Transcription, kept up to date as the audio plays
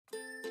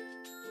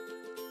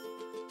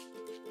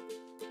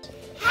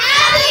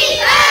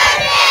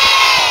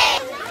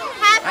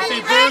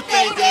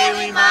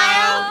Daily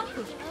Mile!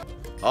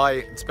 Hi,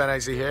 it's Ben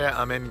Aisley here.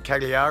 I'm in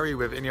Cagliari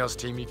with Ineos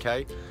Team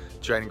UK,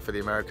 training for the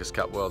America's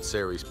Cup World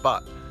Series.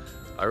 But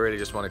I really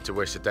just wanted to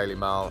wish the Daily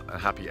Mile a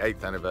happy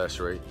 8th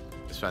anniversary.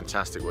 It's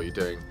fantastic what you're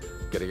doing,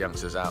 getting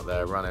youngsters out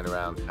there, running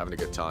around, having a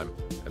good time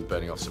and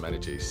burning off some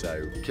energy.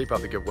 So keep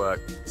up the good work.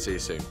 See you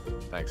soon.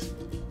 Thanks.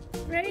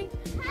 Ready?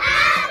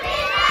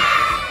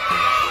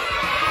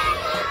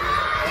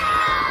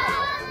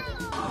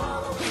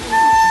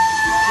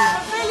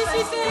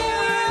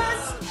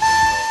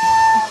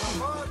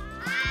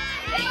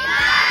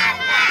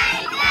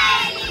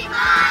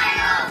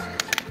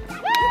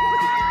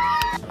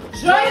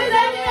 Joyeux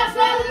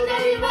anniversaire du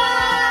Daily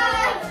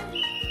Mile!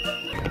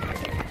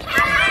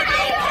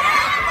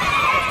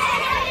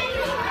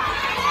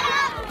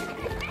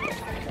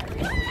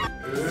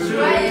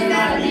 Joyeux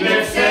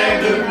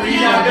anniversaire depuis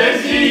la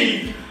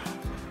Belgique!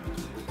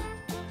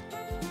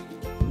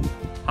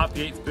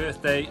 Happy 8th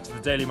birthday to the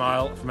Daily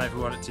Mile from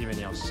everyone at Team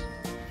Ineos.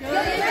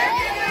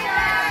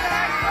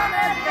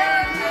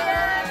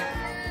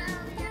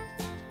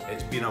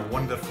 It's been a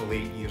wonderful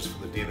 8 years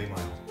for the Daily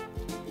Mile.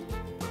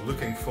 We're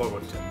looking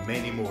forward to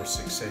many more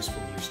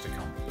successful years to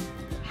come.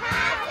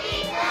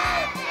 Happy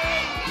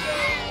birthday,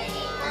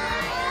 Daily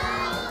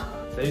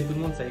Mile! Salut tout le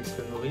monde, c'est Alex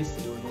Maurice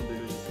et au nom de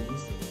l'OGC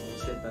Nice, on vous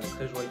souhaite un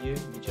très joyeux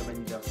 8e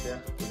anniversaire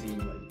au Daily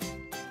Mile.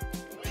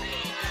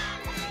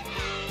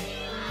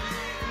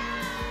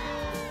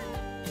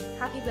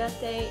 Happy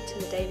birthday to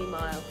the Daily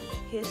Mile.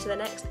 Here's to the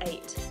next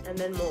 8 and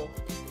then more.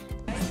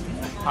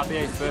 Happy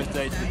 8th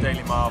birthday to the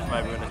Daily Mile from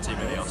everyone at Team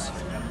Ineos.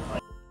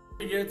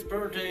 Happy 8th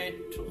birthday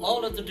to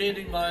all at the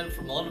Daily Mile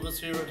from all of us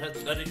here at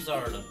Athletics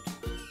Ireland.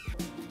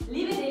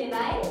 Liebe Daily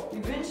Mile,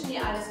 wir wünschen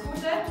dir alles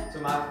Gute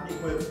Zum 8.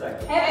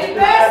 Geburtstag. Happy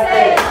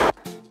Birthday!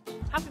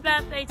 Happy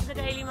birthday to the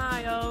Daily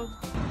Mile.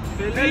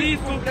 Feliz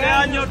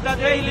cumpleaños da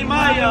Daily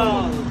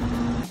Mile!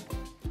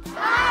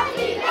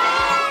 Happy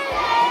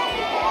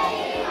birthday,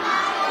 Daily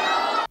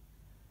Mile!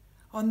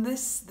 On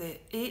this, the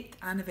 8th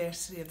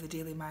anniversary of the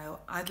Daily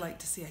Mile, I'd like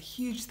to say a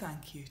huge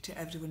thank you to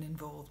everyone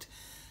involved,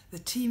 the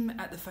team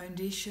at the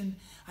foundation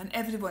and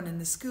everyone in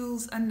the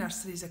schools and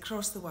nurseries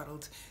across the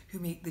world who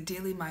make the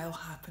Daily Mile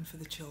happen for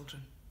the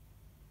children.